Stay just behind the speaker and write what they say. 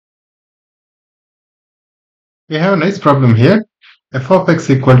We have a nice problem here. F of x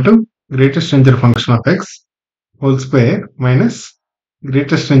equal to greatest integer function of x whole square minus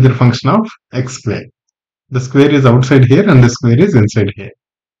greatest integer function of x square. The square is outside here and the square is inside here.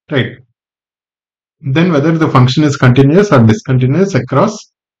 Right. Then whether the function is continuous or discontinuous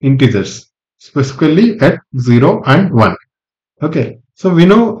across integers, specifically at 0 and 1. Okay. So we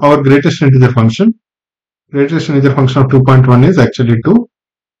know our greatest integer function. Greatest integer function of 2.1 is actually 2.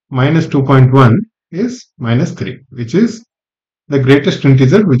 Minus 2.1 is minus 3, which is the greatest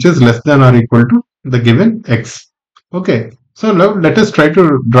integer which is less than or equal to the given x. Okay, so now let us try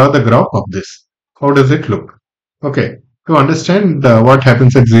to draw the graph of this. How does it look? Okay, to understand what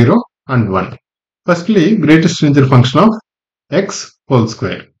happens at 0 and 1. Firstly, greatest integer function of x whole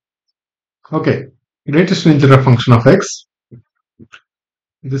square. Okay, greatest integer function of x,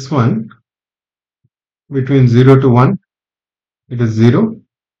 this one, between 0 to 1, it is 0.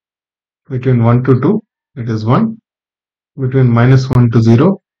 Between 1 to 2, it is 1. Between minus 1 to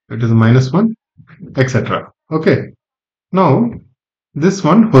 0, it is minus 1, etc. Okay. Now, this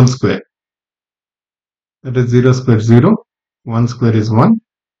one whole square. That is 0 square 0. 1 square is 1.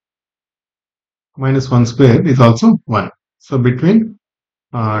 Minus 1 square is also 1. So, between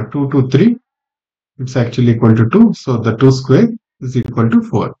 2 to 3, it's actually equal to 2. So, the 2 square is equal to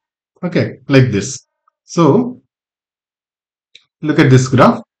 4. Okay, like this. So, look at this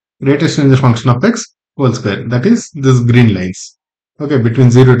graph. Greatest integer function of x whole square. That is this green lines. Okay, between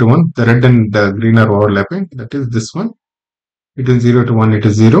 0 to 1, the red and the green are overlapping. That is this one. Between 0 to 1, it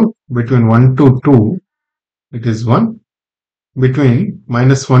is 0. Between 1 to 2, it is 1. Between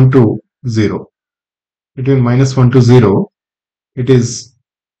minus 1 to 0. Between minus 1 to 0, it is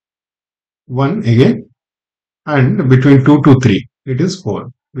 1 again. And between 2 to 3, it is 4.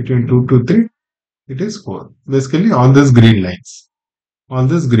 Between 2 to 3, it is 4. Basically, all these green lines. All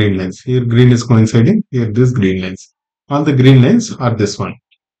these green lines. Here green is coinciding. Here this green lines. All the green lines are this one.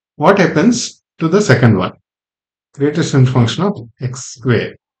 What happens to the second one? Greatest integer function of x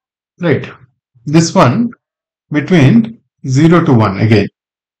square. Right. This one between 0 to 1 again.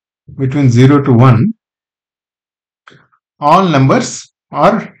 Between 0 to 1, all numbers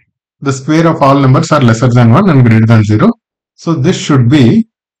are the square of all numbers are lesser than 1 and greater than 0. So this should be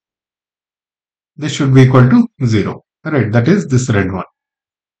equal to 0. Right. That is this red one.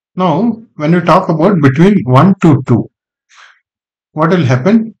 Now, when we talk about between 1 to 2, what will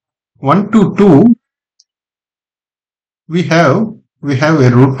happen? 1 to 2, we have a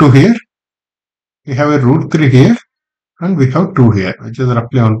root 2 here, we have a root 3 here, and we have 2 here, which is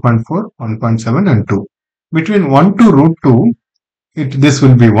roughly 1.4, 1.7 and 2. Between 1 to root 2, this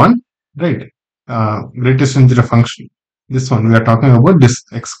will be 1, right? Greatest integer function. This one, we are talking about this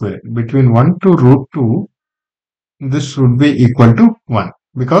x square. Between 1 to root 2, this should be equal to 1.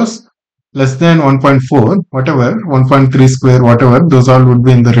 Because less than 1.4, whatever, 1.3 square, whatever, those all would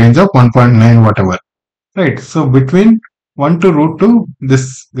be in the range of 1.9, whatever. Right. So, between 1 to root 2,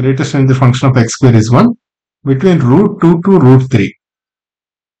 this greatest integer function of x square is 1. Between root 2 to root 3,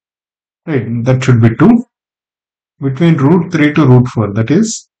 right, that should be 2. Between root 3 to root 4, that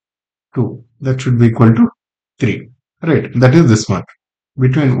is 2. That should be equal to 3. Right. That is this one.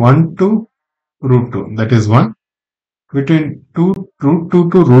 Between 1 to root 2, that is 1. Between root 2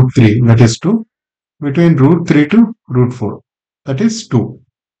 to root 3, that is 2. Between root 3 to root 4, that is 2.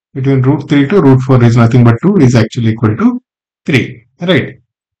 Between root 3 to root 4 is nothing but 2 is actually equal to 3. Right.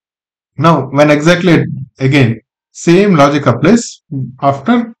 Now, when exactly again, same logic applies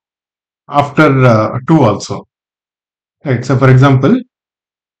after 2 also. Right. So, for example,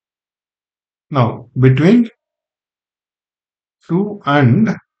 now between 2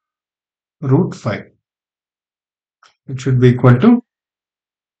 and root 5, it should be equal to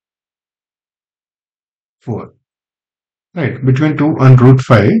 4. Right. Between 2 and root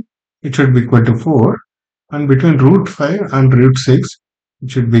 5, it should be equal to 4. And between root 5 and root 6,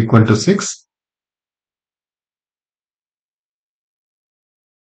 it should be equal to 6.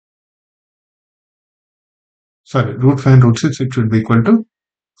 Sorry, root 5 and root 6, it should be equal to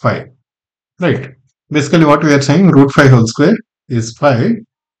 5. Right. Basically, what we are saying, root 5 whole square is 5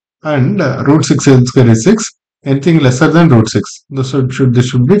 and root 6 whole square is 6. Anything lesser than root 6. This should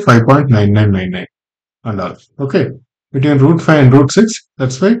be 5.9999 and all. Okay. Between root 5 and root 6,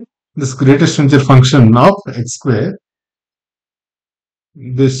 that's why this greatest integer function of x square,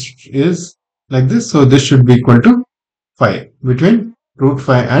 this is like this. So this should be equal to 5 between root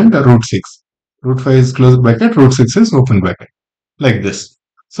 5 and root 6. Root 5 is closed bracket, root 6 is open bracket. Like this.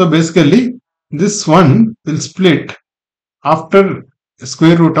 So basically, this one will split after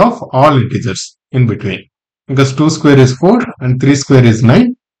square root of all integers in between. Because 2 square is 4 and 3 square is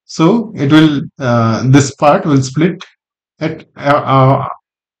 9. So it will, this part will split at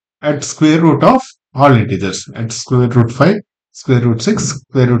square root of all integers, at square root 5, square root 6,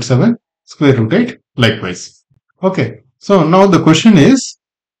 square root 7, square root 8, likewise. Okay, so now the question is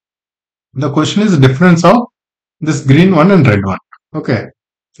the difference of this green one and red one. Okay,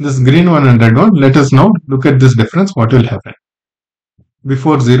 this green one and red one, let us now look at this difference, what will happen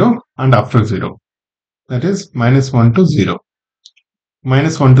before 0 and after 0. That is minus 1 to 0.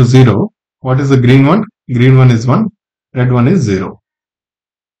 Minus 1 to 0, what is the green one? Green one is 1, red one is 0.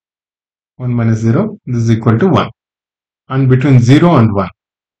 1 minus 0, this is equal to 1. And between 0 and 1,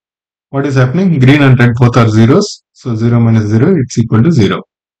 what is happening? Green and red both are zeros. So 0 minus 0, it's equal to 0.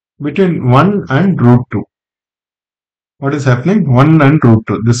 Between 1 and root 2, what is happening? 1 and root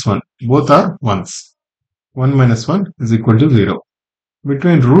 2, this one, both are 1s. 1 minus 1 is equal to 0.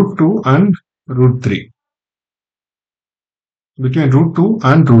 Between root 2 and root 3, between root 2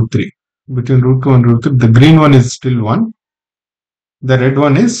 and root 3, between root 2 and root 3, the green one is still 1. The red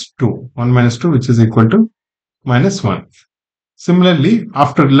one is 2. 1 minus 2, which is equal to minus 1. Similarly,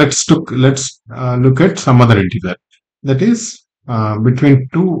 after let's look at some other integer. That is between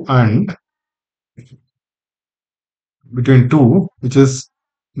 2, which is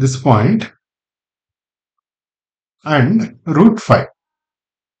this point, and root 5.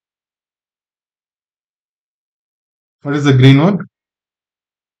 What is the green one?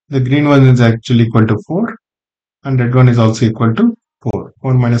 The green one is actually equal to 4, and red one is also equal to 4.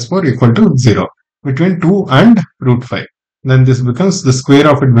 4 minus 4 equal to 0. Between 2 and root 5. Then this becomes, the square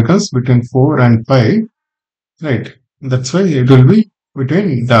of it becomes between 4 and 5. Right. That's why it will be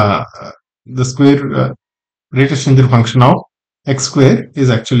between the square greatest integer function of x square is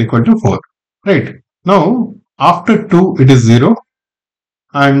actually equal to 4. Right. Now, after 2 it is 0,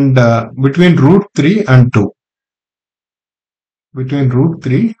 and between root 3 and 2. Between root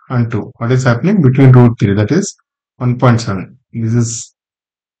 3 and 2. What is happening? Between root 3, that is 1.7. This is,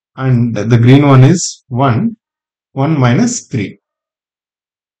 and the green one is 1. 1 minus 3.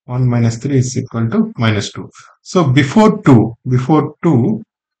 1 minus 3 is equal to minus 2. So before 2 it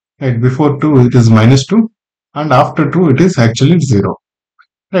is minus 2, and after 2 it is actually 0.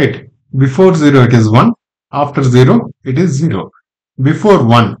 Right. Before 0 it is 1, after 0 it is 0. Before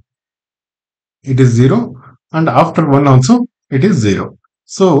 1 it is 0, and after 1 also it is 0.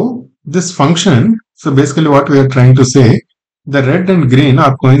 So this function, so basically what we are trying to say, the red and green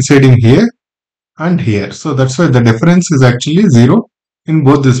are coinciding here and here. So that's why the difference is actually 0 in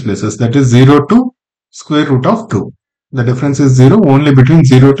both these places. That is 0 to square root of 2. The difference is 0 only between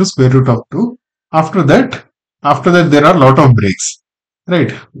 0 to square root of 2. After that there are lot of breaks.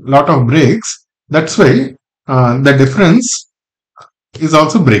 Right, lot of breaks. That's why the difference is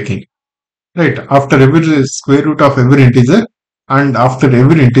also breaking. Right, after every square root of every integer and after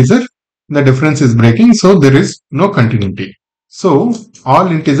every integer, the difference is breaking. So there is no continuity. So all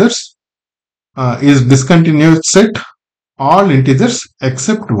integers is discontinuous set, all integers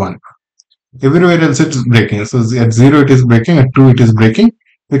except 1. Everywhere else it is breaking. So at 0 it is breaking, at 2 it is breaking.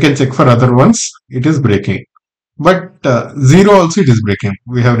 We can check for other ones, it is breaking. But 0 also it is breaking,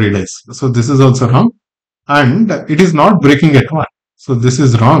 we have realized. So this is also wrong. And it is not breaking at 1. So this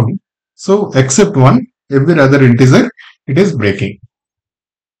is wrong. So except 1, every other integer, it is breaking.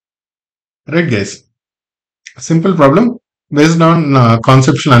 Right guys? Simple problem based on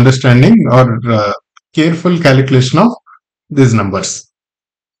conceptual understanding or careful calculation of these numbers.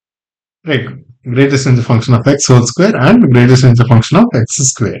 Right, greatest integer function of x whole square and greatest integer function of x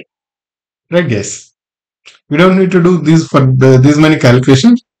square. Right guys, we don't need to do these for these many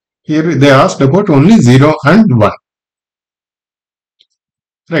calculations. Here they asked about only 0 and 1.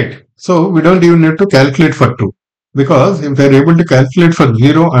 Right, so we don't even need to calculate for 2, because if they are able to calculate for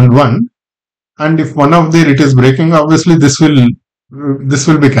 0 and 1, and if one of there it is breaking, obviously this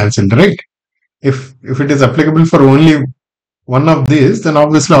will be cancelled, right? If it is applicable for only one of these, then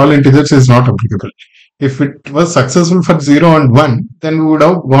obviously all integers is not applicable. If it was successful for 0 and 1, then we would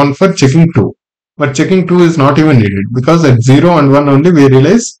have gone for checking 2. But checking 2 is not even needed, because at 0 and 1 only we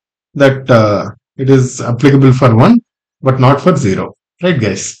realize that it is applicable for 1, but not for 0. Right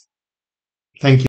guys? Thank you.